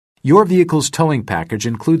Your vehicle's towing package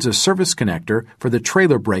includes a service connector for the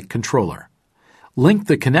trailer brake controller. Link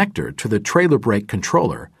the connector to the trailer brake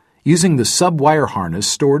controller using the sub-wire harness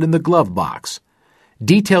stored in the glove box.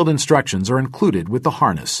 Detailed instructions are included with the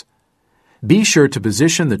harness. Be sure to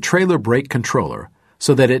position the trailer brake controller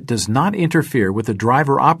so that it does not interfere with the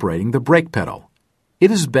driver operating the brake pedal.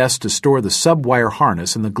 It is best to store the sub-wire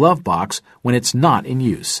harness in the glove box when it's not in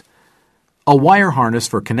use. A wire harness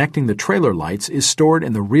for connecting the trailer lights is stored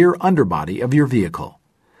in the rear underbody of your vehicle.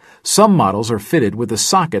 Some models are fitted with a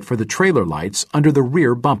socket for the trailer lights under the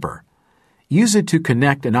rear bumper. Use it to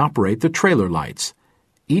connect and operate the trailer lights.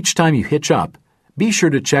 Each time you hitch up, be sure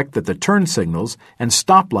to check that the turn signals and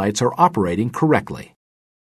stop lights are operating correctly.